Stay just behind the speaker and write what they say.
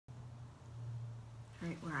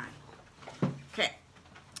right, we're on. Okay,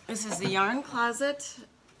 this is the Yarn Closet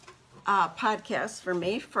podcast for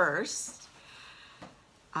May 1st.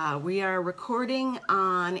 We are recording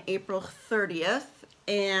on April 30th,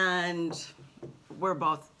 and we're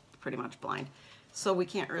both pretty much blind, so we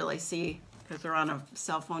can't really see because we're on a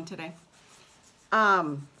cell phone today.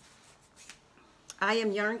 I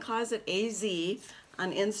am Yarn Closet AZ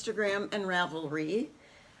on Instagram and Ravelry,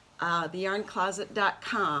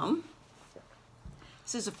 TheYarnCloset.com.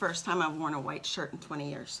 This is the first time I've worn a white shirt in 20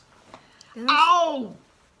 years. Ow!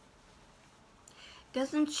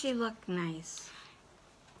 Doesn't she look nice?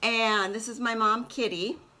 And this is my mom,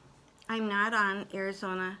 Kitty. I'm not on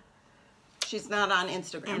Arizona. She's not on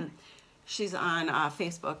Instagram. She's on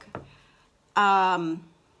Facebook.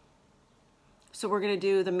 So we're going to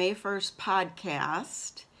do the May 1st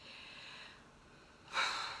podcast.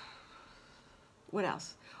 What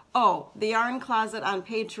else? Oh, the Yarn Closet on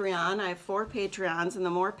Patreon. I have 4 Patreons, and the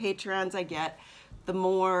more Patreons I get, the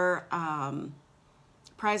more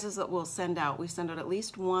prizes that we'll send out. We send out at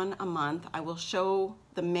least one a month. I will show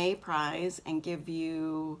the May prize and give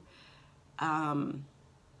you an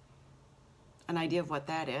idea of what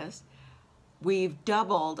that is. We've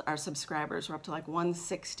doubled our subscribers. We're up to like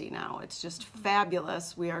 160 now. It's just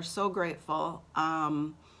fabulous. We are so grateful.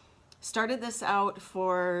 Started this out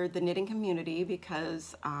for the knitting community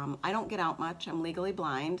because I don't get out much. I'm legally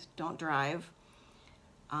blind, don't drive.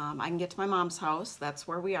 I can get to my mom's house. That's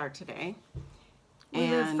where we are today. We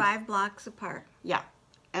live 5 blocks apart. Yeah,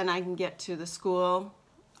 and I can get to the school,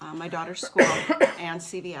 my daughter's school, and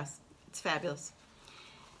CVS. It's fabulous.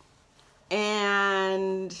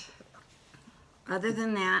 And Other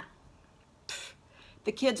than that,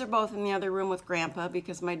 the kids are both in the other room with Grandpa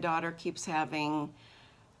because my daughter keeps having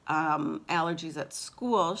allergies at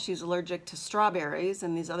school. She's allergic to strawberries,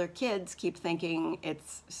 and these other kids keep thinking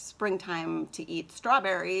it's springtime to eat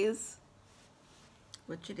strawberries.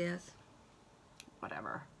 which it is.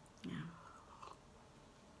 Whatever. Yeah.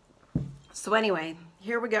 So anyway,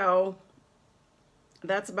 here we go.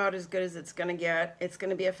 That's about as good as it's going to get. It's going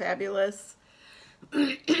to be a fabulous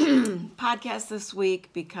podcast this week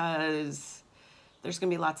because there's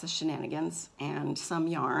going to be lots of shenanigans and some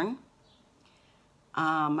yarn.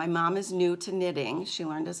 My mom is new to knitting. She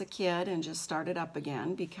learned as a kid and just started up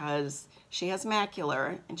again because she has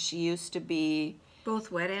macular, and she used to be...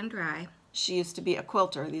 Both wet and dry. She used to be a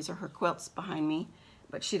quilter. These are her quilts behind me,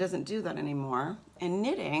 but she doesn't do that anymore. And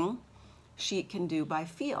knitting, she can do by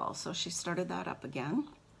feel, so she started that up again.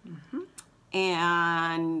 Mm-hmm.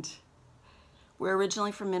 And we're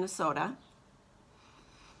originally from Minnesota.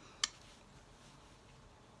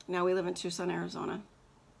 Now we live in Tucson, Arizona,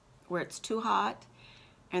 where it's too hot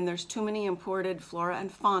and there's too many imported flora and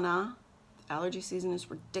fauna. Allergy season is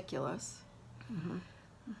ridiculous. Mm-hmm.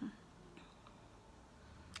 Mm-hmm.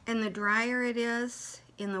 And the drier it is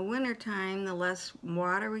in the wintertime, the less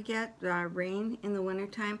water we get, rain in the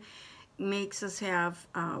wintertime, makes us have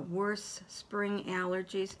worse spring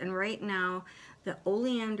allergies. And right now, the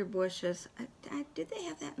oleander bushes, did they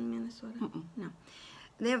have that in Minnesota? Mm-mm. No.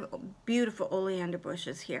 They have beautiful oleander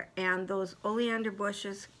bushes here, and those oleander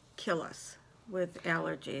bushes kill us with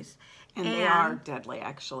allergies. And they are deadly,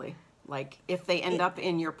 actually. Like, if they end up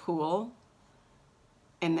in your pool,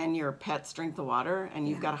 and then your pets drink the water, and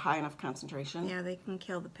you've got a high enough concentration. Yeah, they can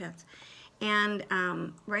kill the pets. And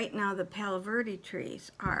right now, the Palo Verde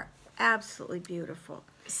trees are absolutely beautiful.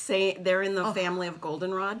 Say they're in the family of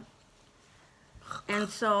goldenrod. And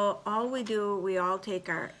so all we do, we all take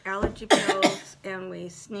our allergy pills, and we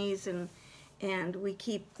sneeze, and we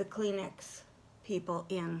keep the Kleenex people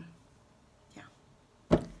in.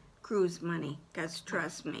 Yeah. Cruise money, because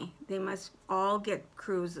trust me, they must all get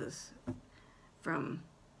cruises from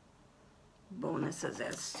bonuses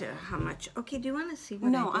as to how much. Okay, do you want to see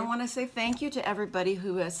what I want to say thank you to everybody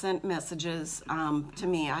who has sent messages to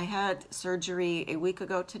me. I had surgery a week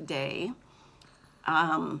ago today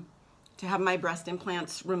to have my breast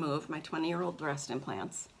implants removed, my 20-year-old breast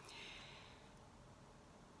implants.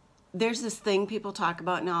 There's this thing people talk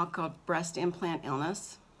about now called breast implant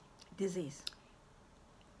illness. Disease.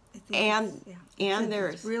 And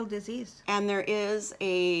there's real disease. And there is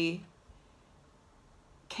a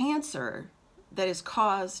cancer that is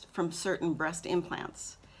caused from certain breast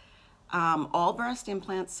implants. All breast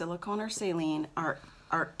implants, silicone or saline, are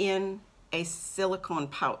in a silicone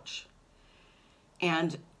pouch.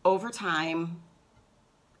 And over time,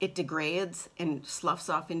 it degrades and sloughs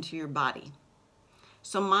off into your body.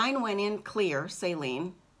 So mine went in clear,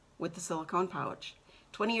 saline, with the silicone pouch.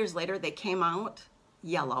 20 years later, they came out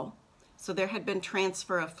yellow. So there had been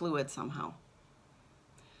transfer of fluid somehow.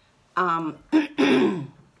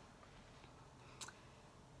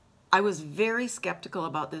 I was very skeptical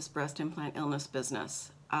about this breast implant illness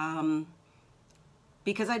business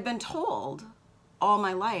because I'd been told all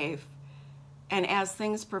my life, and as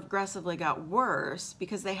things progressively got worse,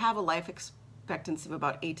 because they have a life expectancy of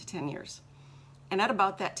about 8 to 10 years. And at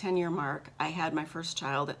about that 10-year mark, I had my first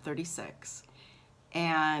child at 36.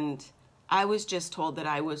 And I was just told that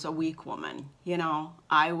I was a weak woman. You know,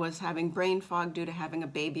 I was having brain fog due to having a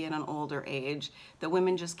baby at an older age, that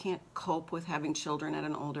women just can't cope with having children at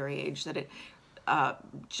an older age, that it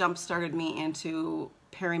jump-started me into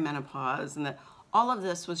perimenopause, and that all of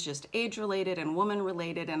this was just age-related and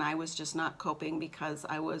woman-related, and I was just not coping because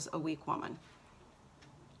I was a weak woman.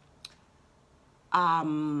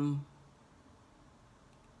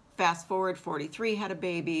 Fast forward, 43, had a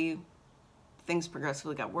baby. Things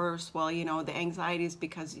progressively got worse. Well, you know, the anxiety is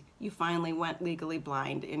because you finally went legally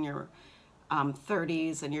blind in your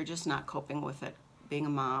 30s, and you're just not coping with it, being a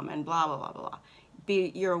mom, and blah, blah, blah, blah.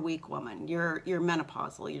 You're a weak woman. You're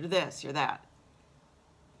menopausal. You're this, you're that.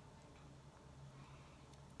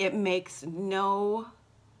 It makes no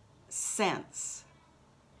sense.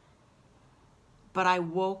 But I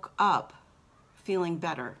woke up feeling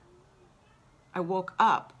better. I woke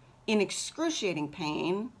up in excruciating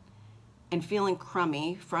pain and feeling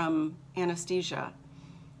crummy from anesthesia.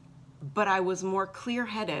 But I was more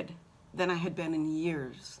clear-headed than I had been in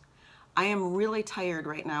years. I am really tired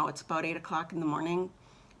right now. It's about 8 o'clock in the morning.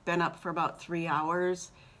 Been up for about 3 hours.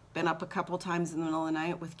 Been up a couple times in the middle of the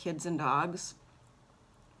night with kids and dogs.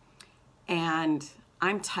 And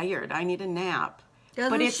I'm tired. I need a nap.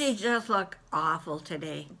 Doesn't she just look awful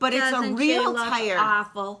today? But it's a Doesn't she real look tired.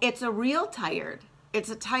 Awful. It's a real tired. It's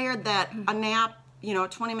a tired that a nap, you know, a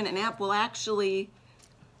 20-minute nap will actually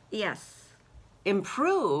Yes.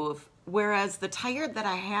 improve. Whereas the tired that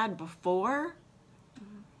I had before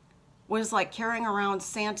was like carrying around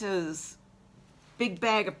Santa's big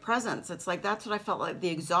bag of presents. It's like, that's what I felt like, the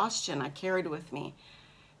exhaustion I carried with me.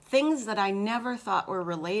 Things that I never thought were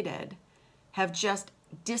related have just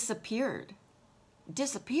disappeared.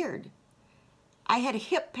 I had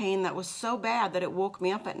hip pain that was so bad that it woke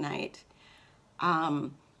me up at night,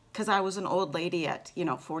 because I was an old lady at,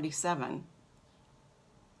 47.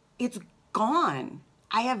 It's gone.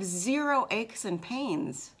 I have zero aches and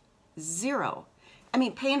pains. Zero. I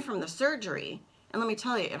mean, pain from the surgery. And let me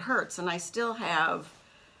tell you, it hurts. And I still have...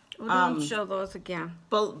 Well, don't show those again.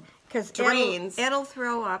 Because drains. It'll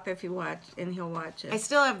throw up if you watch, and he'll watch it. I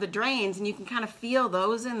still have the drains, and you can kind of feel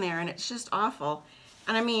those in there, and it's just awful.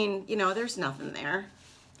 And I mean, there's nothing there.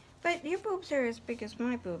 But your boobs are as big as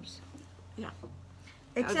my boobs. Yeah.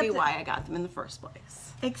 That would be why I got them in the first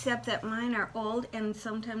place. Except that mine are old, and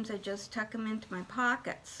sometimes I just tuck them into my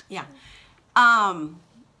pockets. Yeah.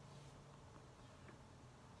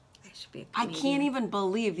 Should be a I comedian. can't even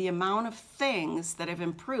believe the amount of things that have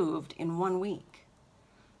improved in 1 week.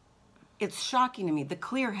 It's shocking to me. The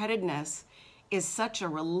clear-headedness is such a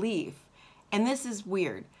relief. And this is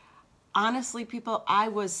weird. Honestly, people, I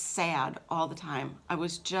was sad all the time. I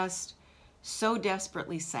was just so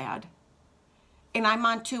desperately sad. And I'm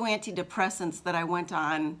on 2 antidepressants that I went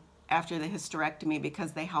on after the hysterectomy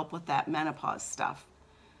because they help with that menopause stuff.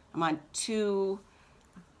 I'm on 2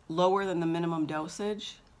 lower than the minimum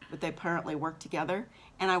dosage, but they apparently work together,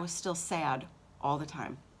 and I was still sad all the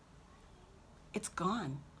time. It's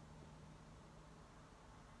gone.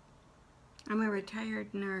 I'm a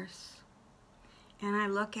retired nurse, and I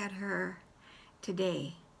look at her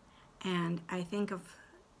today, and I think of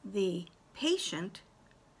the patient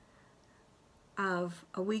of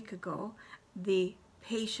a week ago, the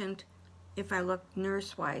patient, if I look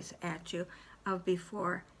nurse-wise at you, of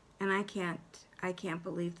before, and I can't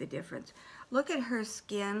believe the difference. Look at her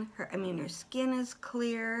skin. Her skin is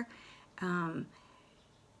clear.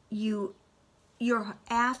 Your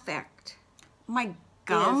affect. My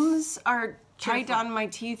gums are tight on my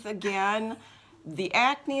teeth again. The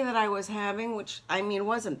acne that I was having, which,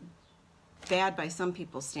 wasn't bad by some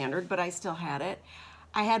people's standard, but I still had it.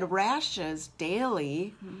 I had rashes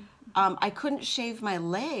daily. Mm-hmm. I couldn't shave my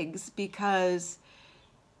legs because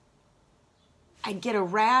I'd get a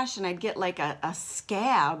rash and I'd get like a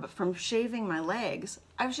scab from shaving my legs.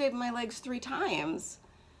 I've shaved my legs 3 times.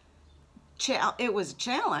 It was a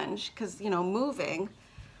challenge because, moving.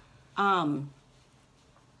 But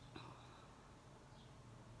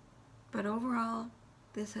overall,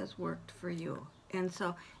 this has worked for you. And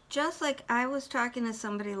so, just like I was talking to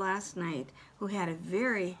somebody last night who had a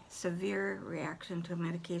very severe reaction to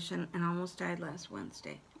medication and almost died last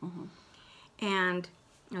Wednesday. Mm-hmm. And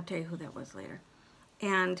I'll tell you who that was later.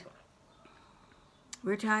 And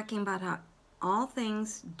we're talking about how all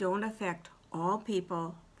things don't affect all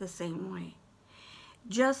people the same way.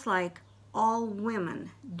 Just like all women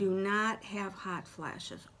do not have hot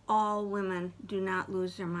flashes. All women do not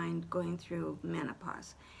lose their mind going through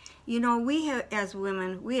menopause. You know, we have, as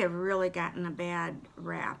women, we have really gotten a bad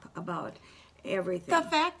rap about everything. The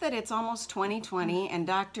fact that it's almost 2020 and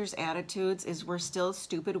doctors' attitudes is we're still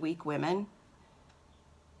stupid, weak women.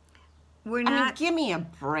 We're I not. mean, give me a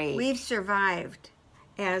break. We've survived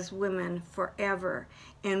as women forever,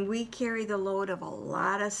 and we carry the load of a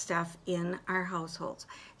lot of stuff in our households.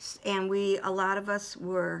 And a lot of us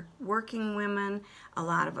were working women, a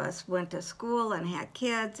lot of us went to school and had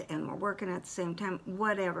kids and were working at the same time,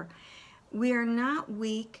 whatever. We are not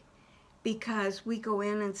weak because we go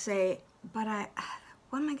in and say, but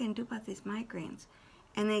what am I going to do about these migraines?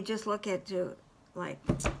 And they just look at you like,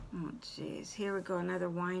 oh geez, here we go, another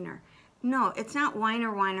whiner. No, it's not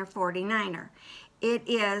whiner 49er. It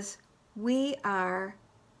is, we are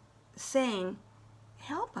saying,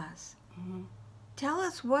 help us. Mm-hmm. Tell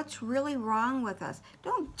us what's really wrong with us.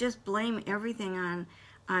 Don't just blame everything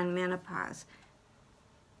on menopause.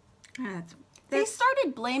 They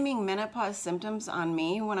started blaming menopause symptoms on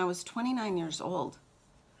me when I was 29 years old.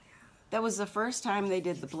 That was the first time they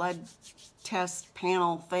did the blood test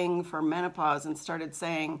panel thing for menopause and started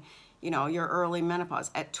saying, you know, your early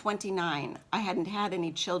menopause. At 29, I hadn't had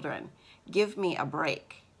any children. Give me a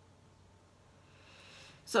break.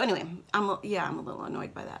 So anyway, I'm a little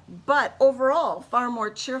annoyed by that. But overall, far more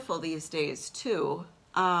cheerful these days too.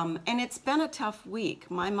 And it's been a tough week.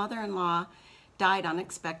 My mother-in-law died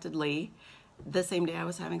unexpectedly the same day I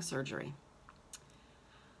was having surgery.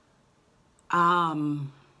 How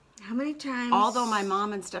many times? Although my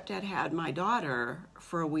mom and stepdad had my daughter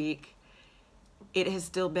for a week, it has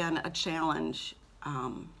still been a challenge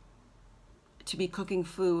to be cooking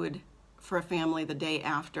food for a family the day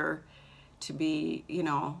after, to be, you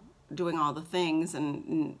know, doing all the things,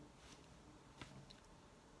 and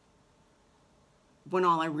when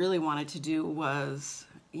all I really wanted to do was,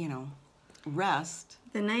 you know, rest.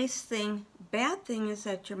 The bad thing is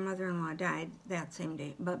that your mother-in-law died that same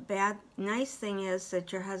day. But nice thing is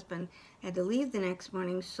that your husband had to leave the next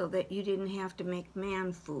morning so that you didn't have to make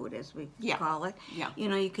man food, as we call it. Yeah. You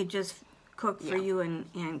know, you could just cook for you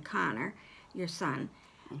and Connor, your son.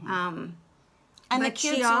 Mm-hmm. And the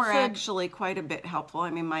kids were actually quite a bit helpful. I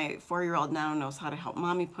mean, my 4-year-old now knows how to help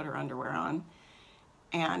mommy put her underwear on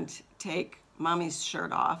and take mommy's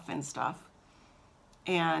shirt off and stuff.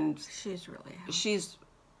 And she's really helpful.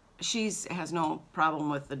 She has no problem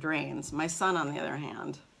with the drains. My son, on the other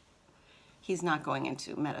hand, he's not going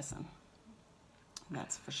into medicine.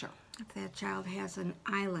 That's for sure. If that child has an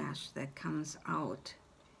eyelash that comes out,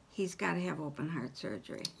 he's got to have open heart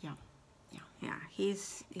surgery. Yeah. Yeah,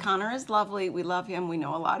 Connor is lovely. We love him. We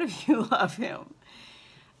know a lot of you love him.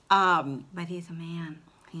 But he's a man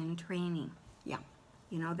in training. Yeah.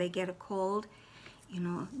 You know, they get a cold. You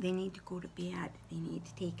know, they need to go to bed. They need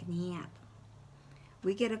to take a nap.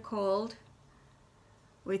 We get a cold.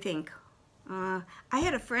 We think. I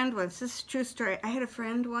had a friend once. This is a true story. I had a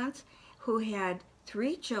friend once who had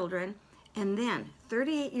 3 children, and then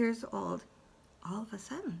 38 years old, all of a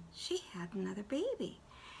sudden, she had another baby.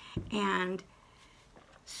 And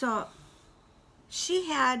so she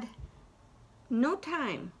had no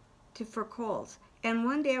time for colds. And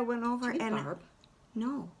one day I went over Barb?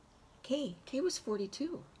 No, Kay. Kay was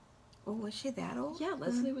 42. Oh, was she that old? Yeah,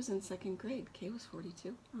 Leslie was in 2nd grade. Kay was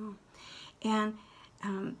 42. Oh. And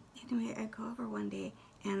anyway, I go over one day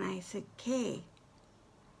and I said, Kay,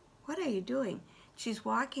 what are you doing? She's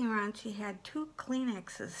walking around. She had 2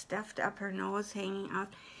 Kleenexes stuffed up her nose, hanging out.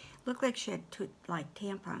 Looked like she had 2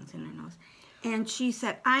 tampons in her nose. And she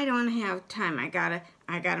said, I don't have time. I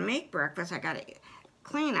gotta make breakfast. I gotta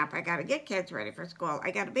clean up. I gotta get kids ready for school.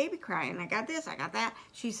 I got a baby crying. I got this. I got that.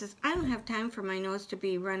 She says, I don't have time for my nose to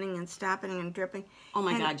be running and stopping and dripping. Oh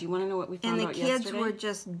my God! You want to know what we found out yesterday? And the kids were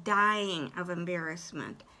just dying of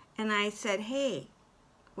embarrassment. And I said, hey,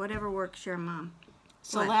 whatever works your mom.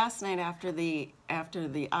 So last night, after the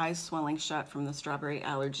eyes swelling shut from the strawberry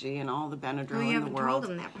allergy and all the Benadryl you in the world. haven't told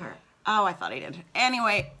them that part. Oh, I thought I did.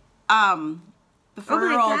 Anyway, the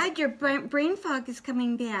 4-year-old. Oh my God, your brain fog is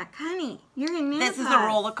coming back, honey. You're in menopause. This is a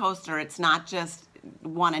roller coaster. It's not just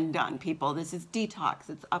one and done, people. This is detox.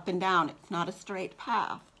 It's up and down. It's not a straight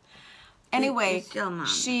path. Anyway,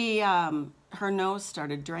 she her nose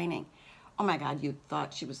started draining. Oh my God, you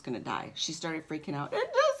thought she was going to die. She started freaking out. It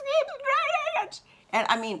just keeps draining. And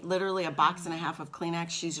I mean, literally a box and a half of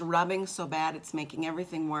Kleenex. She's rubbing so bad, it's making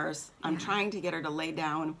everything worse. I'm trying to get her to lay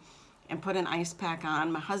down and put an ice pack on.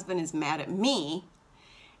 My husband is mad at me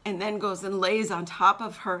and then goes and lays on top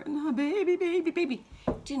of her. No, baby, baby, baby.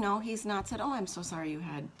 Do you know he's not said, oh, I'm so sorry you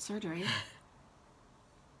had surgery.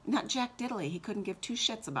 Not Jack Diddley. He couldn't give two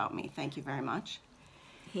shits about me. Thank you very much.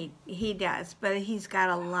 He does, but he's got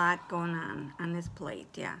a lot going on his plate,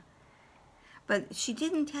 yeah. But she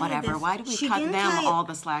didn't tell you Whatever. this. Why do we cut them all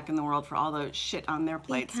the slack in the world for all the shit on their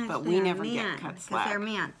plates, but we never get cut slack? Because they're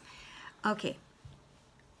man. Okay.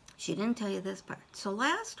 She didn't tell you this part. So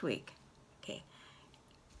last week, okay,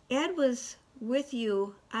 Ed was with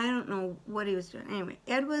you. I don't know what he was doing. Anyway,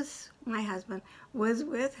 Ed was, my husband, was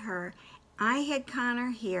with her. I had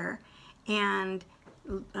Connor here, and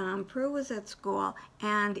Prue was at school,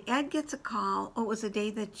 and Ed gets a call. Oh, it was the day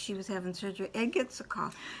that she was having surgery. Ed gets a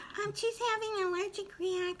call. She's having an allergic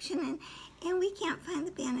reaction, and we can't find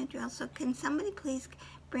the Benadryl, so can somebody please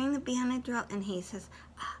bring the Benadryl? And he says,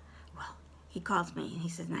 well, he calls me, and he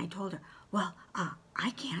says, and I told her, well, I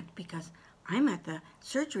can't because I'm at the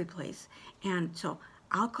surgery place, and so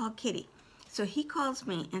I'll call Kitty. So he calls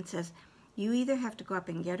me and says, you either have to go up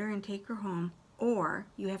and get her and take her home, or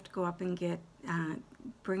you have to go up and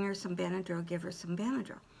bring her some Benadryl, give her some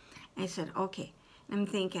Benadryl. And I said, okay. And I'm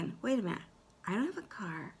thinking, wait a minute, I don't have a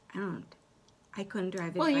car. I couldn't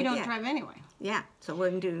drive it. Well, you don't drive anyway. Yeah, so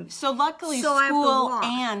wouldn't do. So luckily, school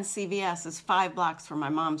and CVS is 5 blocks from my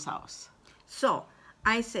mom's house. So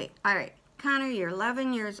I say, all right, Connor, you're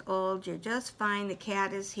 11 years old. You're just fine. The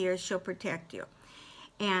cat is here. She'll protect you.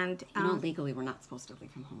 And legally, we're not supposed to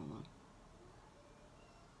leave him home alone.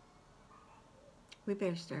 We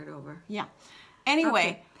better start over. Yeah.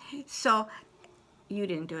 Anyway. Okay. So you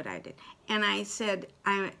didn't do it, I did. And I said,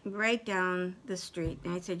 I'm right down the street.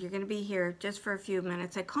 And I said, you're going to be here just for a few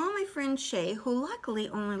minutes. I call my friend Shay, who luckily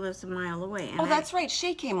only lives a mile away. And that's right.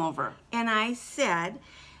 Shay came over. And I said,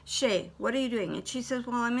 Shay, what are you doing? And she says,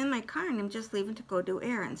 well, I'm in my car and I'm just leaving to go do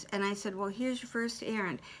errands. And I said, well, here's your first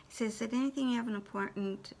errand. He says, is anything you have an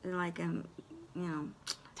important, like,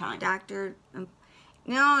 time. Doctor?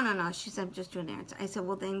 No. She said, I'm just doing errands. I said,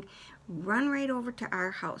 well, then run right over to our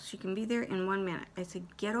house. You can be there in 1 minute. I said,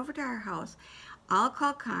 get over to our house. I'll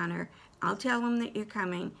call Connor. I'll tell him that you're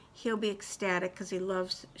coming. He'll be ecstatic because he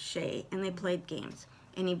loves Shay. And they played games.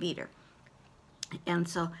 And he beat her. And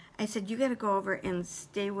so I said, you got to go over and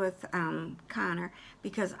stay with Connor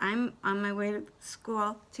because I'm on my way to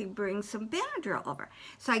school to bring some Benadryl over.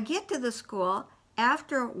 So I get to the school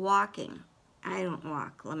after walking. I don't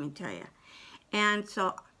walk, let me tell you. And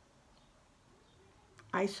so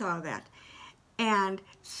I saw that. And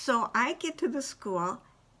so I get to the school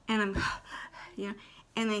and I'm,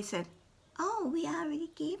 and they said, oh, we already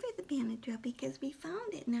gave her the Benadryl because we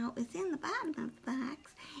found it. Now, it was in the bottom of the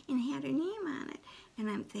box and had her name on it. And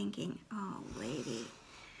I'm thinking, oh, lady.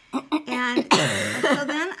 And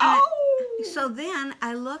so then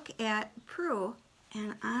I look at Prue,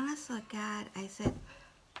 and honest to God, I said,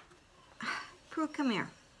 Prue, come here.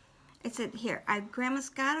 I said, here, Grandma's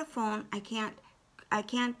got a phone. I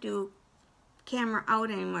can't do camera out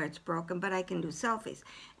anymore, it's broken, but I can do selfies.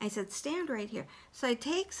 I said, stand right here. So I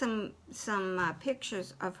take some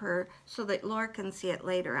pictures of her so that Laura can see it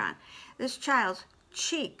later on. This child's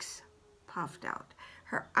cheeks puffed out,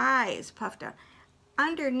 her eyes puffed out.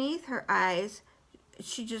 Underneath her eyes,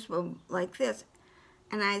 she just went like this.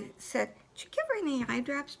 And I said, did you give her any eye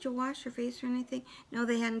drops? Did you wash her face or anything? No,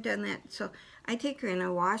 they hadn't done that. So I take her in, I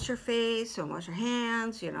wash her face, and wash her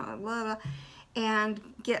hands, blah, blah, and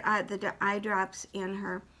get the eye drops in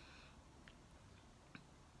her.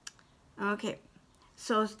 Okay,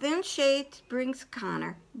 so then Shay brings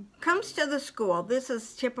Connor, comes to the school. This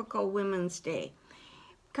is typical Women's Day.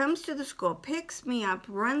 Comes to the school, picks me up,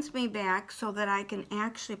 runs me back so that I can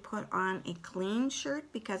actually put on a clean shirt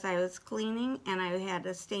because I was cleaning and I had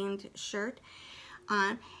a stained shirt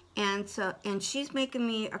on. And she's making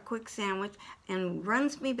me a quick sandwich and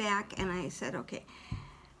runs me back, and I said, okay,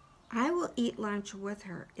 I will eat lunch with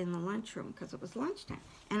her in the lunchroom because it was lunchtime.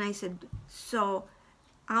 And I said, so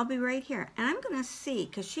I'll be right here. And I'm going to see,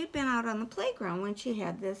 because she'd been out on the playground when she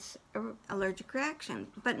had this allergic reaction,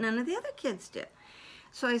 but none of the other kids did.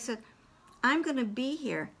 So I said, I'm going to be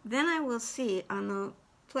here. Then I will see on the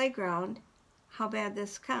playground how bad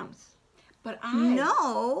this comes. But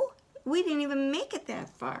No, we didn't even make it that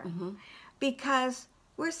far because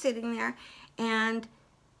we're sitting there and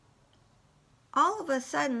all of a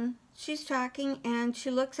sudden she's talking and she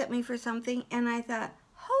looks at me for something and I thought,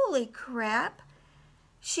 holy crap,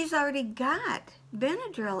 she's already got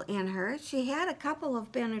Benadryl in her. She had a couple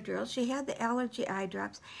of Benadryls. She had the allergy eye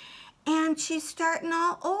drops. And she's starting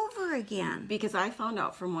all over again. Because I found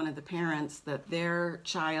out from one of the parents that their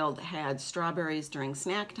child had strawberries during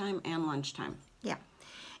snack time and lunchtime. Yeah.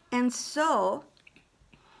 And so,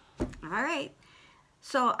 all right.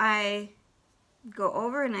 So I go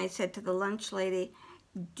over and I said to the lunch lady,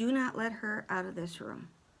 do not let her out of this room.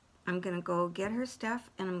 I'm going to go get her stuff,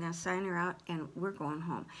 and I'm going to sign her out, and we're going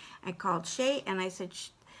home. I called Shay, and I said,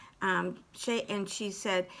 Shay, and she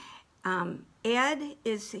said, Ed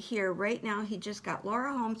is here right now. He just got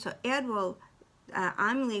Laura home, so Ed will,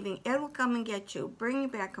 I'm leaving. Ed will come and get you, bring you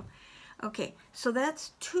back home. Okay, so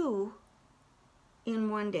that's 2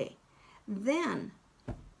 in one day. Then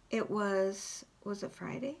it was it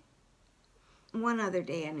Friday? One other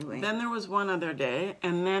day anyway. Then there was one other day,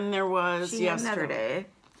 and then there was yesterday.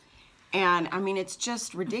 And I mean, it's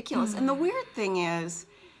just ridiculous. And the weird thing is,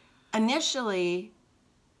 initially,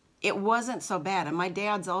 it wasn't so bad. And my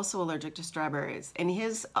dad's also allergic to strawberries, and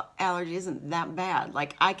his allergy isn't that bad.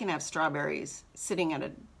 Like, I can have strawberries sitting at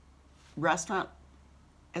a restaurant.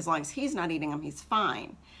 As long as he's not eating them, he's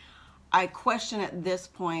fine. I question at this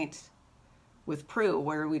point with Prue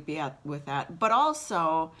where we'd be at with that. But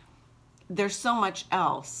also, there's so much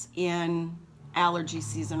else in allergy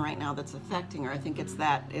season right now that's affecting her. I think it's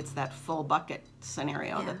that full bucket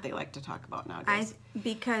scenario that they like to talk about nowadays.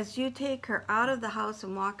 Because you take her out of the house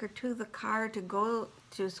and walk her to the car to go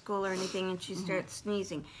to school or anything, and she starts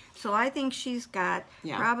sneezing. So I think she's got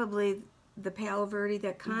probably the Palo Verde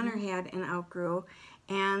that Connor had and outgrew,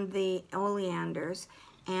 and the oleanders.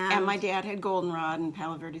 And my dad had goldenrod, and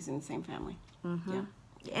Palo Verde's in the same family. Yeah.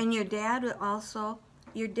 And your dad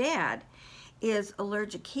is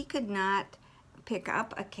allergic. He could not pick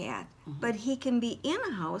up a cat, but he can be in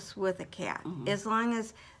a house with a cat as long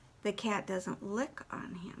as the cat doesn't lick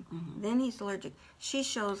on him. Then he's allergic. She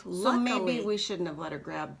shows luckily. So maybe we shouldn't have let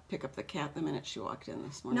her pick up the cat the minute she walked in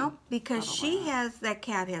this morning. Nope, because that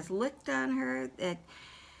cat has licked on her. That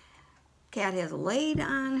cat has laid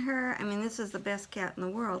on her. I mean, this is the best cat in the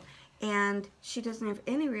world. And she doesn't have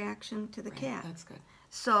any reaction to the cat. That's good.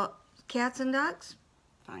 So, cats and dogs?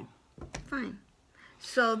 Fine.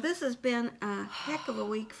 So, this has been a heck of a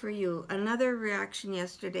week for you. Another reaction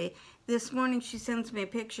yesterday. This morning, she sends me a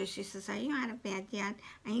picture. She says, "Are you out of bed yet?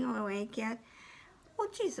 Are you awake yet?" Oh,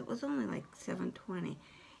 geez, it was only like 7:20.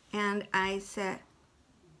 And I said,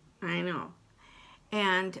 I know.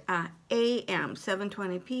 And a.m.,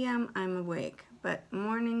 7:20 p.m., I'm awake. But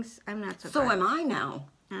mornings, I'm not so So am I now.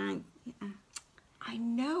 Yeah. I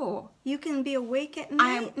know. You can be awake at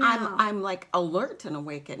night now. I'm like alert and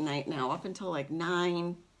awake at night now, up until like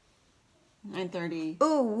 9:30.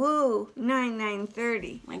 Ooh, woo,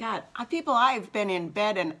 9:30. My God, I've been in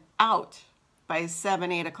bed and out by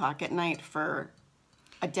 7, 8 o'clock at night for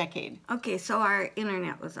a decade. Okay, so our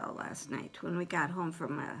internet was out last night when we got home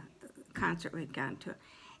from a concert we'd gone to.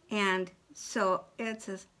 And so Ed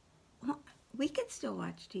says, well, we could still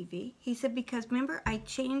watch TV. He said, because remember, I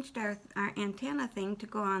changed our antenna thing to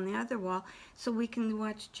go on the other wall so we can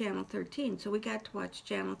watch Channel 13. So we got to watch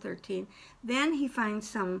Channel 13. Then he finds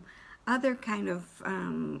some other kind of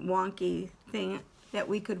wonky thing that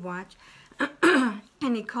we could watch.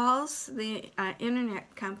 And he calls the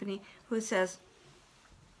internet company who says,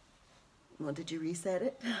 well, did you reset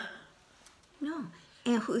it? No.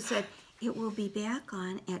 And who said, it will be back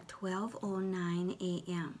on at 12:09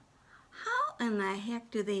 a.m. How in the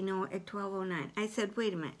heck do they know at 12:09? I said,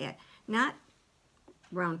 wait a minute, Ed. Not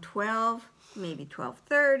around 12, maybe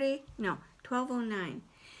 12:30. No, 12:09.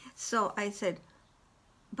 So I said,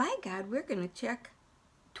 by God, we're going to check.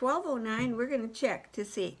 12:09, we're going to check to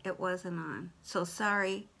see it wasn't on. So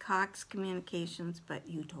sorry, Cox Communications, but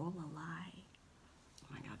you told a lie.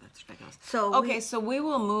 That's ridiculous. So we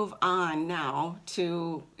will move on now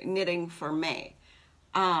to knitting for May.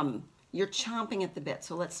 You're chomping at the bit,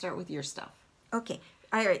 so let's start with your stuff. Okay.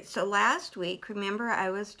 All right. So last week, remember, I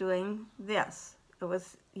was doing this. It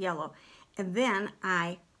was yellow. And then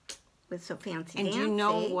I was so fancy. And do you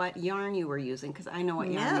know what yarn you were using? Because I know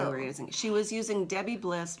what yarn you were using. She was using Debbie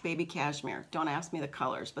Bliss Baby Cashmere. Don't ask me the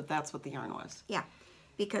colors, but that's what the yarn was. Yeah,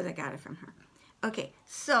 because I got it from her. Okay,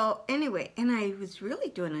 so anyway, and I was really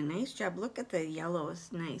doing a nice job. Look at the yellow,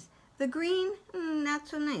 is nice. The green, not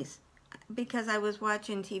so nice, because I was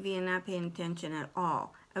watching TV and not paying attention at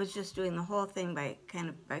all. I was just doing the whole thing by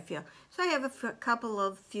feel. So I have a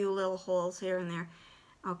few little holes here and there.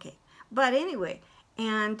 Okay, but anyway,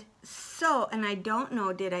 and I don't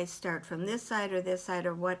know, did I start from this side or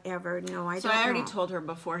whatever? No, I don't know. So I already told her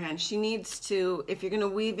beforehand, she needs to, if you're going to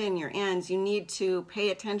weave in your ends, you need to pay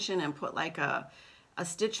attention and put like a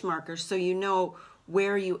stitch marker so you know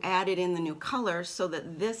where you added in the new color, so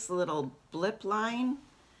that this little blip line,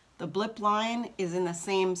 the blip line is in the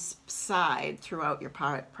same side throughout your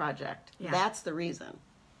project. Yeah. That's the reason.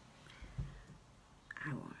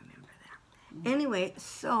 I won't remember that. Anyway,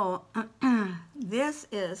 so this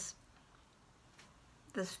is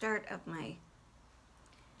the start of my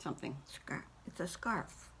something scarf. It's a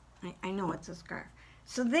scarf. I know it's a scarf.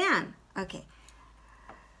 So then, okay.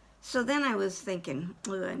 So then I was thinking,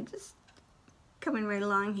 well, I'm just coming right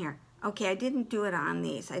along here. Okay, I didn't do it on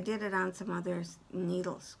these. I did it on some other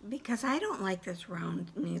needles because I don't like this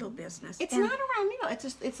round needle business. It's And not a round needle.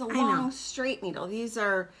 It's a know. long straight needle. These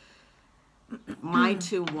are my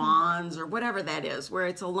two wands or whatever that is, where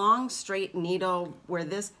it's a long straight needle. Where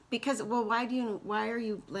this because well, why are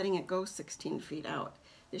you letting it go 16 feet out?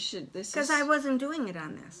 This because I wasn't doing it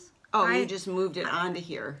on this. Oh, I, you just moved it onto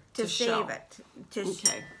here to show. save it.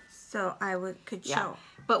 Okay. So I could Yeah. show.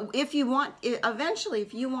 But if you want, eventually,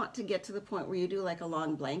 if you want to get to the point where you do like a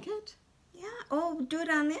long blanket, Yeah. Oh, do it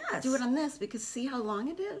on this. do it on this because see how long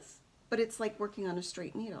it is? But it's like working on a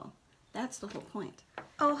straight needle. That's the whole point.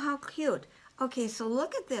 Oh, how cute. Okay, so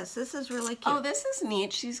look at this. This is really cute. Oh, this is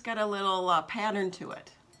neat. She's got a little pattern to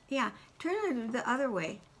it. Yeah. Turn it the other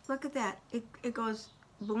way. Look at that. It goes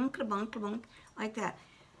boom, ka-bunk, ka-bunk, like that.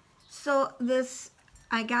 So this,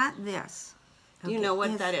 I got this. Do you know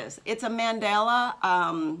what that is? It's a mandala.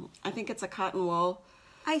 I think it's a cotton wool.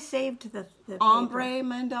 I saved the Ombre paper.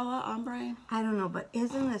 mandala, ombre. I don't know, but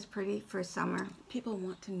isn't this pretty for summer? People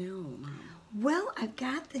want to know, Mom. Well, I've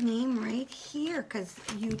got the name right here because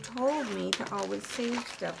you told me to always save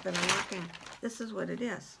stuff that I'm not going to. This is what it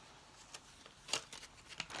is.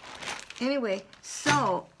 Anyway,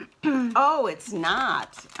 so. Oh, it's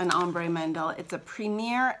not an ombre mandala. It's a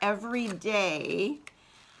Premier Everyday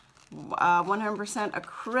 100%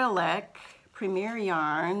 acrylic Premier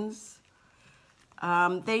yarns.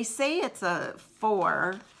 They say it's a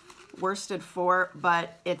 4, worsted 4,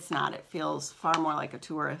 but it's not. It feels far more like a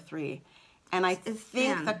 2 or a 3. And I think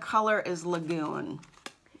thin. the color is Lagoon.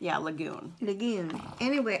 Yeah, Lagoon. Lagoon.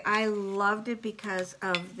 Anyway, I loved it because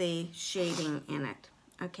of the shading in it.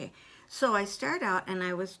 Okay, so I start out and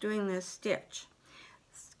I was doing this stitch.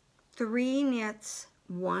 3 knits,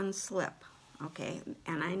 1 slip. Okay,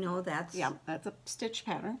 and I know that's... Yeah, that's a stitch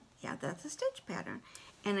pattern. Yeah, that's a stitch pattern.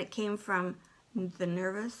 And it came from The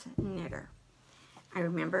Nervous Knitter. I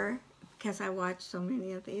remember, because I watched so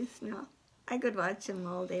many of these now. I could watch them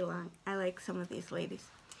all day long. I like some of these ladies.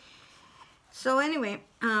 So anyway,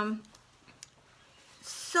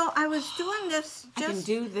 so I was doing this I can just...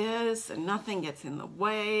 do this and nothing gets in the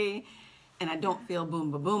way and I don't feel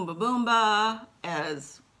boomba boomba boomba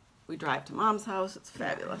as we drive to Mom's house. It's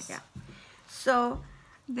fabulous. Yeah. So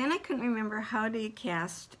then I couldn't remember how do you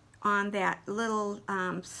cast on that little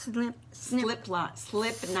slip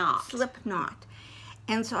knot.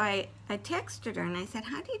 And so I texted her and I said,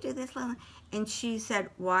 how do you do this little? And she said,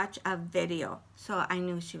 watch a video. So I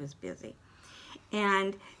knew she was busy.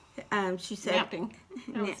 And she said... Napping.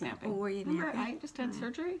 I was napping. Oh, were you Remember, napping? I just had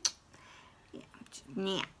surgery. Yeah,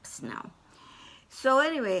 naps now. So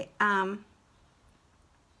anyway, oh,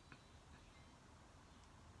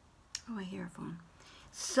 I hear a phone.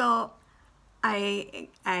 So I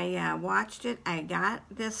watched it. I got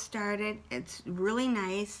this started. It's really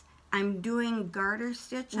nice. I'm doing garter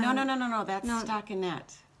stitch. No. That's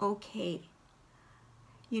stockinette. Okay.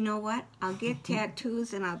 You know what? I'll get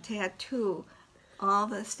tattoos and I'll tattoo all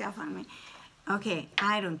the stuff on me. Okay,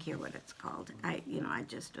 I don't care what it's called. I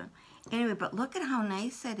just do. Anyway, but look at how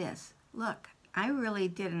nice it is. Look, I really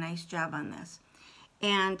did a nice job on this.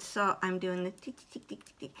 And so I'm doing the tick, tick, tick,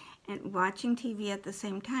 tick, tick, and watching TV at the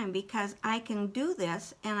same time because I can do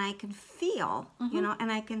this and I can feel, and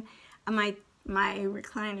I can, my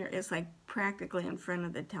recliner is like practically in front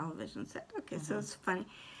of the television set. Okay, so it's funny.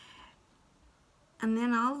 And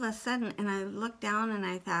then all of a sudden, and I looked down and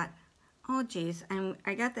I thought, oh geez,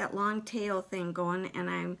 I got that long tail thing going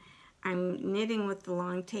and I'm knitting with the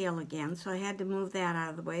long tail again, so I had to move that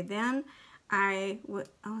out of the way. Then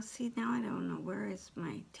see, now I don't know, where is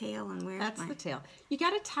my tail and where's That's my... the tail. You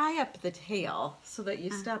got to tie up the tail so that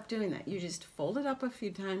you stop doing that. You just fold it up a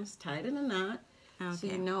few times, tie it in a knot, so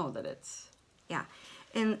you know that it's... Yeah,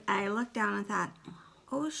 and I looked down and thought,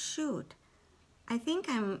 oh shoot, I think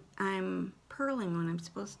I'm purling when I'm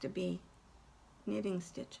supposed to be knitting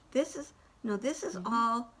stitch. This is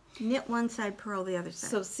all knit one side, purl the other side.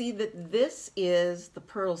 So see that this is the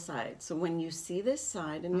purl side. So when you see this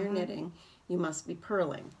side and you're knitting, you must be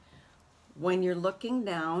purling. When you're looking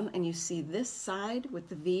down and you see this side with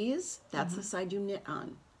the V's, that's the side you knit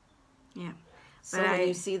on. Yeah. So when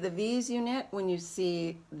you see the V's, you knit. When you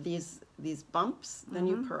see these bumps, then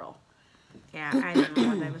you purl. Yeah, I don't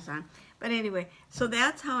know what I was on. But anyway, so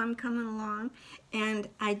that's how I'm coming along. And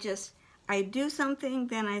I do something,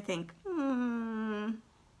 then I think,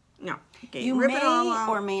 no. Okay, You rip it all may out.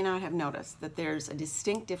 or may not have noticed that there's a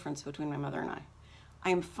distinct difference between my mother and I. I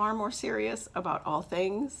am far more serious about all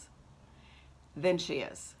things than she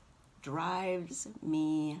is. Drives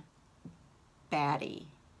me baddie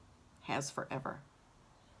has forever.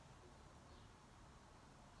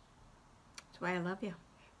 That's why I love you.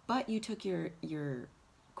 But you took your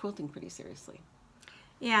quilting pretty seriously.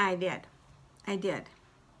 Yeah, I did.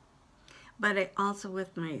 But I also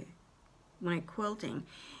with my quilting,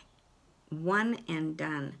 one and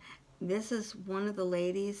done. This is one of the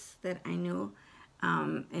ladies that I knew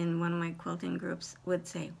in one of my quilting groups would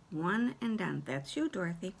say, one and done. That's you,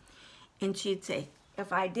 Dorothy. And she'd say,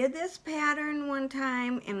 if I did this pattern one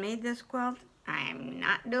time and made this quilt, I'm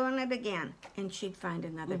not doing it again. And she'd find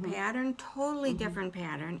another pattern, totally different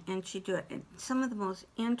pattern, and she'd do it. And some of the most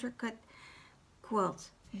intricate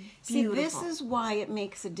quilts. See, Beautiful. this is why it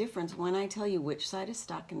makes a difference when I tell you which side is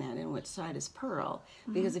stockinette and which side is purl.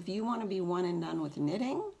 Because if you want to be one and done with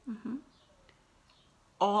knitting,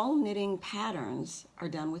 all knitting patterns are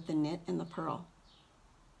done with the knit and the purl.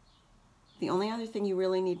 The only other thing you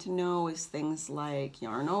really need to know is things like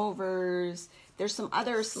yarn overs. There's some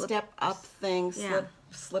other step up things, Yeah.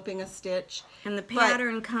 slipping a stitch. And the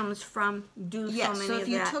pattern comes from so many so of if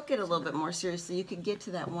you that. took it a little bit more seriously, you could get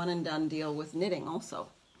to that one and done deal with knitting also.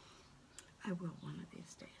 I will one of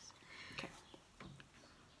these days. Okay.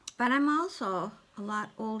 But I'm also a lot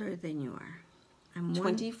older than you are. I'm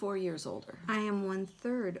 24 years older. I am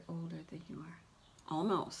 1/3 older than you are.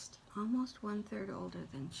 Almost. Almost 1/3 older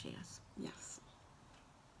than she is. Yes.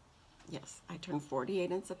 Yes, I turned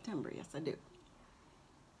 48 in September. Yes, I do.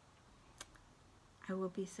 I will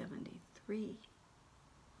be 73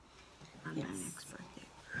 on my next birthday.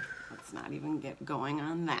 Let's not even get going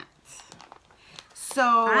on that.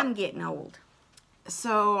 So I'm getting old.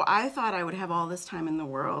 So I thought I would have all this time in the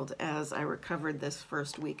world as I recovered this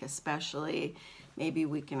first week, especially maybe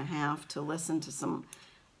week and a half, to listen to some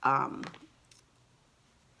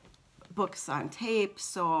books on tape.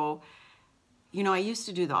 So, you know, I used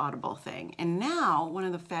to do the Audible thing. And now one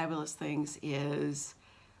of the fabulous things is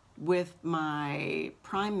with my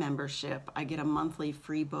Prime membership, I get a monthly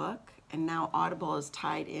free book. And now Audible is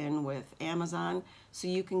tied in with Amazon. So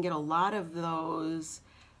you can get a lot of those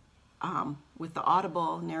with the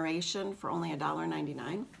Audible narration for only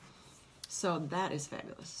 $1.99. So that is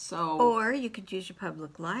fabulous. So, Or you could use your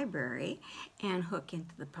public library and hook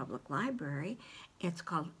into the public library. It's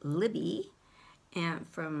called Libby, and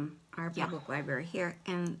from our public library here,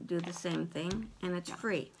 and do the same thing, and it's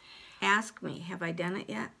free. Ask me, have I done it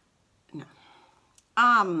yet? no.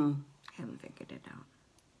 Haven't figured it out.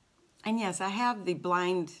 And yes, I have the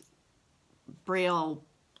blind Braille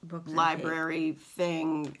Books and library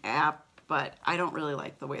thing app, but I don't really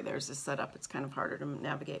like the way theirs is set up. It's kind of harder to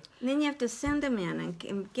navigate. And then you have to send them in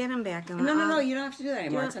and get them back. And No, you don't have to do that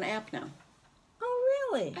anymore. Yeah. It's an app now. Oh,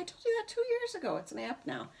 really? I told you that 2 years ago. It's an app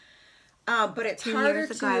now. But it's 2 harder years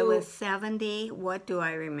to. ago, I was 70. What do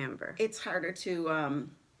I remember? It's harder to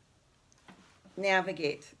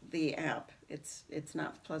navigate the app. It's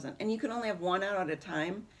not pleasant, and you can only have one out at a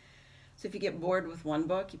time. So if you get bored with one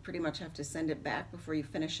book, you pretty much have to send it back before you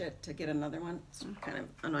finish it to get another one. It's kind of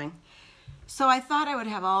annoying. So I thought I would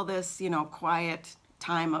have all this, you know, quiet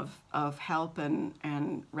time of help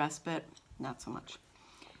and respite. Not so much.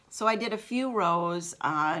 So I did a few rows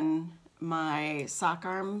on my sock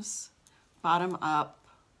arms, bottom up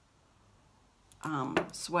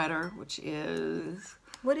sweater, which is...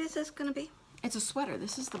 What is this going to be? It's a sweater.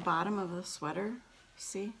 This is the bottom of the sweater.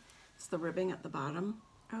 See? It's the ribbing at the bottom.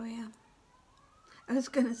 Oh, yeah. I was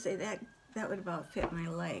going to say that would about fit my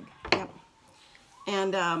leg. Yep.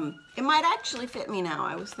 And it might actually fit me now.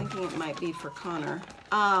 I was thinking it might be for Connor.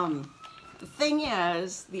 The thing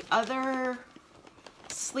is, the other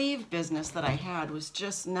sleeve business that I had was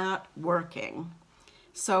just not working.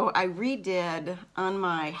 So I redid on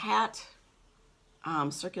my hat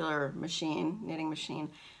circular machine, knitting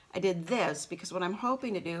machine, I did this because what I'm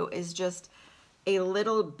hoping to do is just a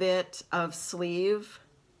little bit of sleeve,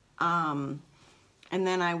 and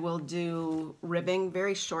then I will do ribbing,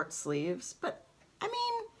 very short sleeves. But I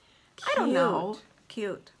mean, I don't know.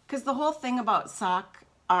 Cute. Because the whole thing about sock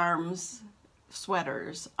arms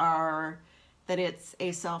sweaters are that it's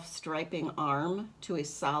a self-striping arm to a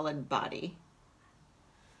solid body.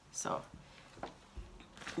 So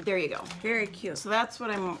there you go. Very cute. So that's what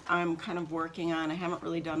I'm kind of working on. I haven't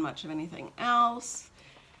really done much of anything else.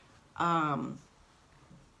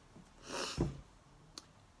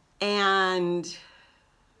 And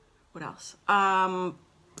what else?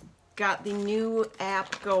 Got the new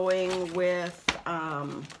app going with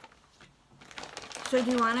So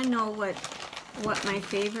do you want to know what my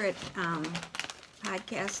favorite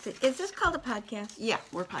podcast is? Is this called a podcast? yeah,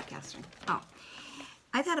 we're podcasting. Oh.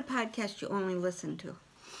 I thought a podcast you only listen to.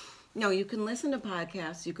 No, you can listen to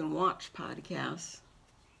podcasts, you can watch podcasts.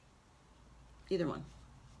 Either one.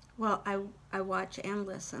 Well, I watch and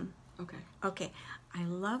listen. Okay. Okay, I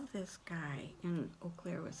love this guy in Eau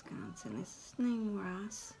Claire, Wisconsin. Is his name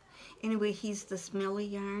Ross? Anyway, he's the Smelly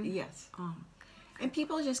Yarn. Yes. Oh, And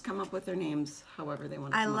people just come up with their names however they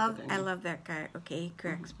want to come up with their name. I love that guy. Okay, he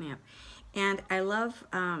cracks me up, and I love.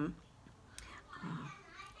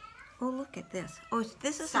 Oh, look at this. Oh,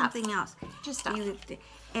 this is Stop. something else. Just stop.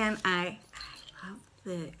 And I love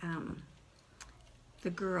the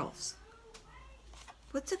girls.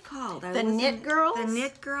 What's it called? The Knit Girls? The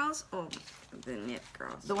Knit Girls? Oh, the Knit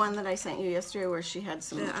Girls. The one that I sent you yesterday where she had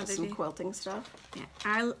some The other day? quilting stuff. Yeah.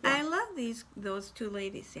 I love those two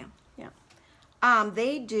ladies, yeah. Yeah.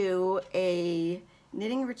 They do a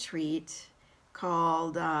knitting retreat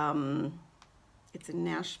called, it's in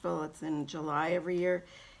Nashville. It's in July every year.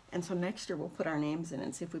 And so next year we'll put our names in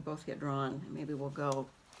and see if we both get drawn. Maybe we'll go.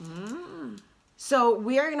 So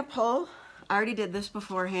we are going to pull. I already did this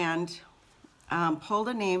beforehand. Pulled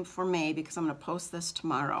a name for May because I'm going to post this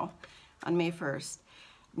tomorrow on May 1st.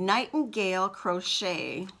 Nightingale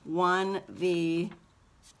Crochet won the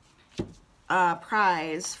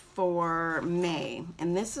prize for May.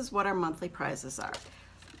 And this is what our monthly prizes are.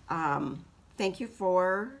 Thank you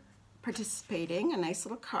for participating. A nice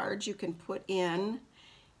little card you can put in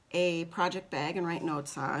a project bag and write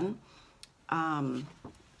notes on.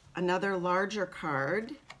 Another larger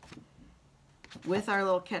card with our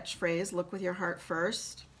little catchphrase, look with your heart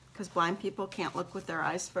first, because blind people can't look with their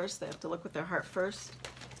eyes first, they have to look with their heart first.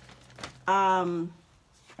 A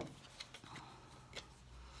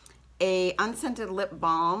unscented lip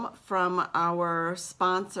balm from our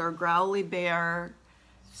sponsor, Growly Bear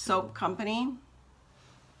Soap Company.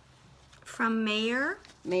 From Mayor,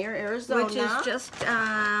 Arizona. which is just,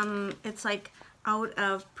 it's like out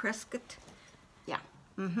of Prescott. Yeah.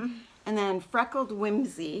 And then Freckled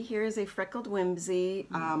Whimsy. Here is a Freckled Whimsy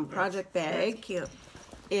project bag. That's cute.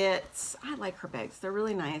 I like her bags. They're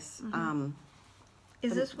really nice.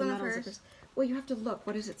 Is this one of metals are hers? well, you have to look.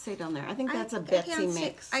 What does it say down there? I think that's a I Betsy can't see-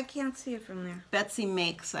 Makes. I can't see it from there. Betsy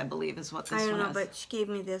Makes, I believe, is what this I don't one know, is. but she gave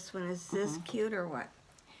me this one. Is this cute or what?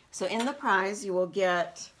 So in the prize, you will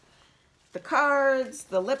get the cards,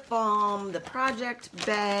 the lip balm, the project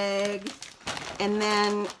bag, and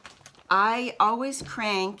then I always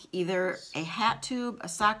crank either a hat tube, a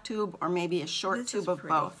sock tube, or maybe a short This tube is of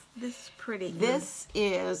pretty. both. This is pretty. This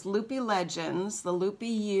is Loopy Legends, the Loopy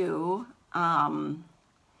U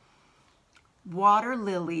Water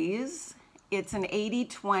Lilies. It's an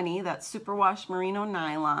 80-20, that's superwash merino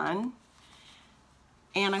nylon.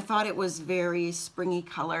 And I thought it was very springy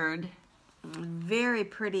colored. Very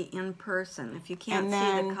pretty in person. If you can't And see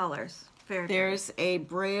then the colors, very There's a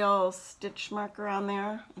Braille stitch marker on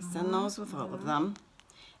there. I send those with all of them.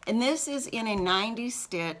 And this is in a 90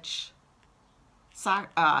 stitch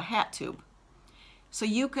hat tube. So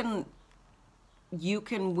you can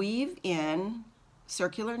weave in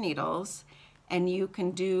circular needles, and you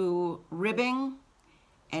can do ribbing,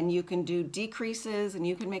 and you can do decreases, and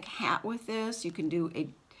you can make a hat with this. You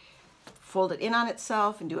can fold it in on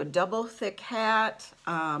itself and do a double thick hat,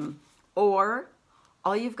 or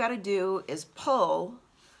all you've got to do is pull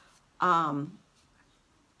from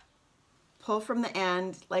the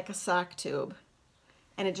end like a sock tube,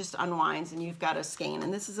 and it just unwinds and you've got a skein.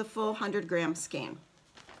 And this is a full 100-gram skein.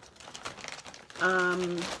 Or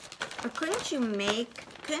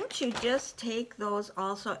couldn't you just take those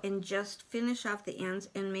also and just finish off the ends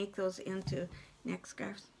and make those into neck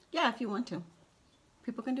scarves? Yeah, if you want to.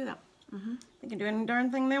 People can do that. They can do any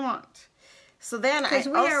darn thing they want. So then Because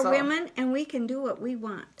we are women and we can do what we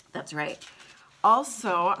want. That's right.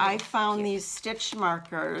 Also, I found these stitch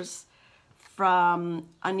markers from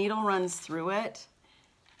A Needle Runs Through It.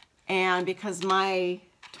 And because my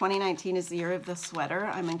 2019 is the year of the sweater,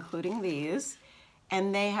 I'm including these.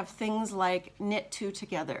 And they have things like knit two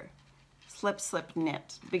together, slip, slip,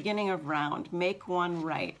 knit, beginning of round, make one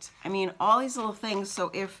right. I mean, all these little things.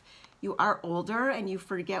 So if you are older and you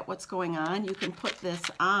forget what's going on, you can put this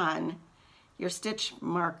on your stitch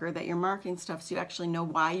marker that you're marking stuff so you actually know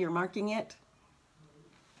why you're marking it.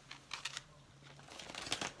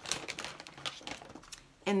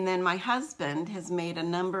 And then my husband has made a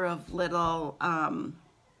number of little,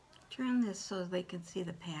 Turn this so they can see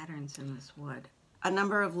the patterns in this wood.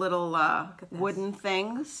 Wooden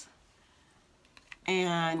things.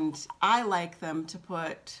 And I like them to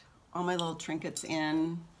put all my little trinkets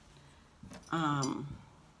in. You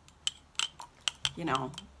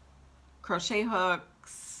know, crochet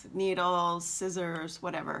hooks, needles, scissors,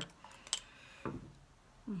 whatever.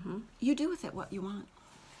 You do with it what you want.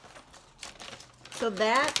 So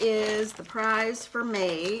that is the prize for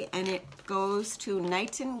May, and it goes to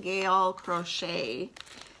Nightingale Crochet.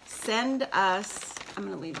 Send us, I'm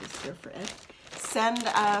going to leave this here for Ed. Send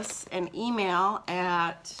us an email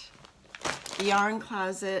at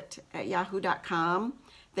TheYarnCloset@yahoo.com.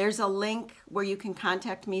 There's a link where you can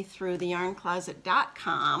contact me through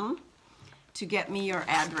TheYarnCloset.com to get me your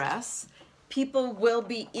address. People will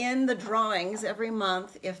be in the drawings every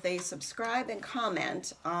month if they subscribe and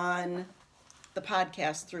comment on the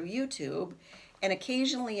podcast through YouTube. And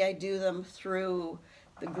occasionally I do them through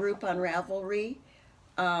the group on Ravelry,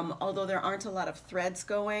 although there aren't a lot of threads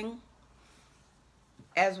going.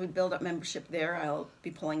 As we build up membership there, I'll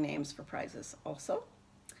be pulling names for prizes also.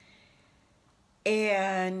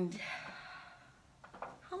 And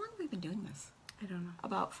how long have we been doing this? I don't know.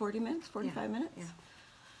 About 40 minutes, 45 minutes?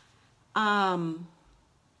 Yeah.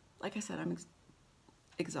 Like I said, I'm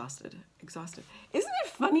exhausted. Isn't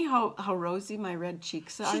it funny how rosy my red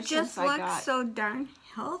cheeks are? She just looks so darn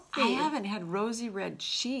healthy. I haven't had rosy red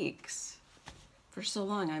cheeks for so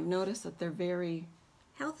long. I've noticed that they're very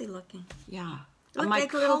healthy looking. Yeah. Look my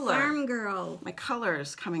like a little farm girl. My color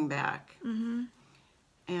is coming back. Mm-hmm.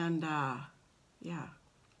 And yeah,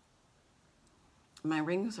 my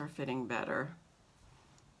rings are fitting better.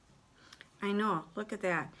 I know. Look at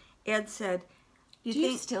that. Ed said, Do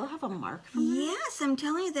you still have a mark from that? Yes, I'm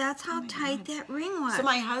telling you, that's how tight that ring was. So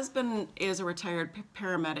my husband is a retired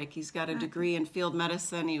paramedic. He's got a degree in field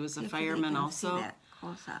medicine. He was a fireman also. See that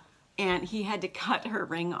close up. And he had to cut her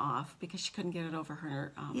ring off because she couldn't get it over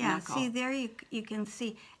her knuckle. See, there you can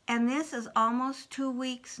see. And this is almost 2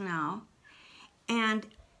 weeks now. And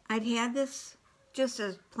I'd had this just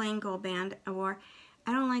as plain gold band I wore.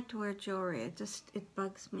 I don't like to wear jewelry. It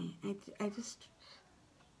bugs me. I just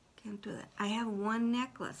can't do that. I have one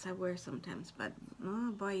necklace I wear sometimes, but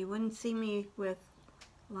oh boy, you wouldn't see me with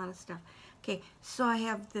a lot of stuff. Okay, so I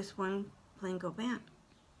have this one plain gold band.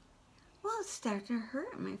 Well, it started to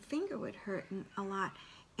hurt. My finger would hurt a lot.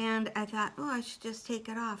 And I thought, oh, I should just take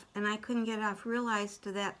it off. And I couldn't get it off. Realized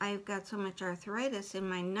that I've got so much arthritis in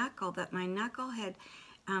my knuckle that my knuckle had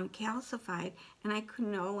calcified, and I could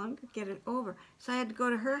no longer get it over. So I had to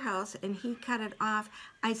go to her house, and he cut it off.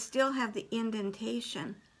 I still have the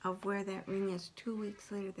indentation of where that ring is 2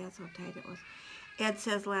 weeks later. That's how tight it was. Ed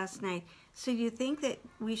says last night, so do you think that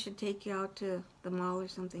we should take you out to the mall or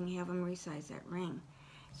something, have them resize that ring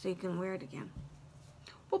so you can wear it again?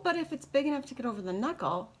 Well, but if it's big enough to get over the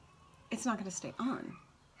knuckle, it's not going to stay on.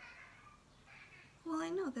 Well, I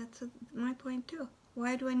know. That's my point, too.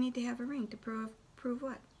 Why do I need to have a ring? To prove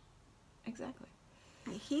what? Exactly.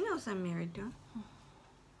 He knows I'm married to him.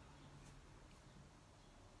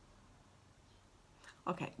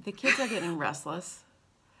 Okay, the kids are getting restless.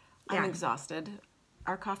 I'm Yeah. exhausted.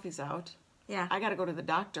 Our coffee's out. Yeah. I got to go to the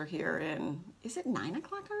doctor here in, is it 9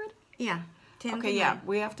 o'clock already? Yeah. 10 Okay, to yeah, 9.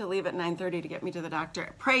 we have to leave at 9:30 to get me to the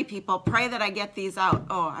doctor. Pray, people, pray that I get these out.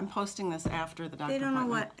 Oh, I'm posting this after the doctor They don't know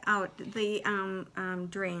appointment. what out. The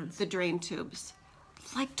drains. The drain tubes.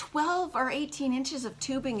 Like 12 or 18 inches of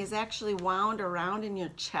tubing is actually wound around in your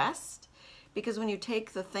chest because when you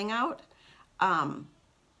take the thing out,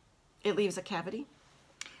 it leaves a cavity.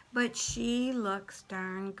 But she looks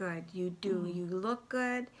darn good. You do. You look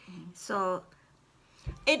good. So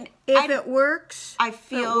if it works, I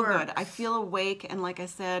feel it works. good. I feel awake, and like I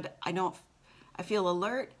said, I feel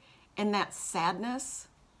alert, and that sadness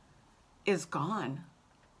is gone.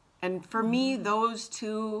 And for me, those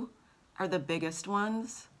two are the biggest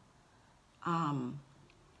ones. And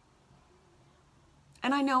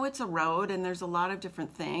I know it's a road, and there's a lot of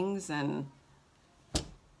different things, and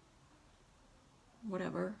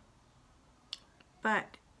whatever.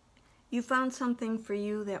 But you found something for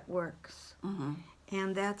you that works.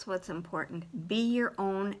 And that's what's important. Be your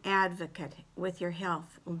own advocate with your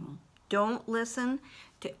health. Don't listen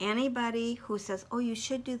to anybody who says, oh, you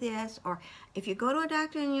should do this. Or if you go to a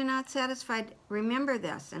doctor and you're not satisfied, remember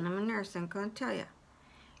this. And I'm a nurse, I'm going to tell you.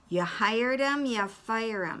 You hired him, you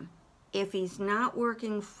fire him. If he's not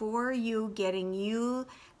working for you, getting you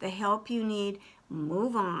the help you need,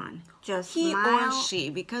 move on. Just He smile or she,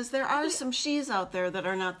 because there are some she's out there that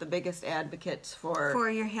are not the biggest advocates for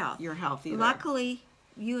your health. your health either. Luckily,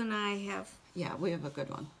 you and I have. Yeah, we have a good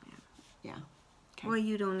one. Yeah. Okay. Well,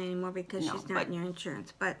 you don't anymore because No, she's not but- in your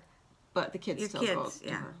insurance. But But the kids your still kids, go to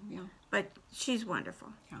yeah. her. Yeah. but she's wonderful.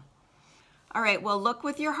 Yeah. All right. Well, look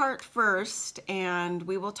with your heart first, and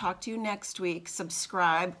we will talk to you next week.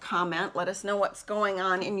 Subscribe, comment, let us know what's going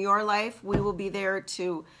on in your life. We will be there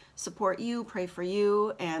to support you, pray for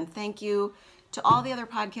you, and thank you to all the other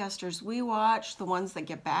podcasters we watch, the ones that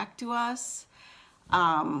get back to us.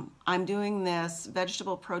 I'm doing this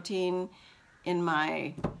vegetable protein in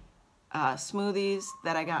my smoothies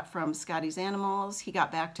that I got from Scotty's Animals. He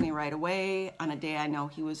got back to me right away on a day I know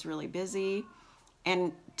he was really busy.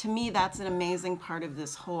 And to me, that's an amazing part of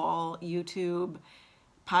this whole YouTube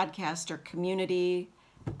podcaster community.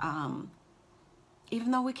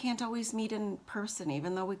 Even though we can't always meet in person,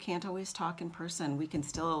 even though we can't always talk in person, we can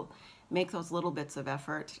still make those little bits of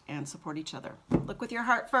effort and support each other. Look with your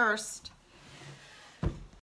heart first.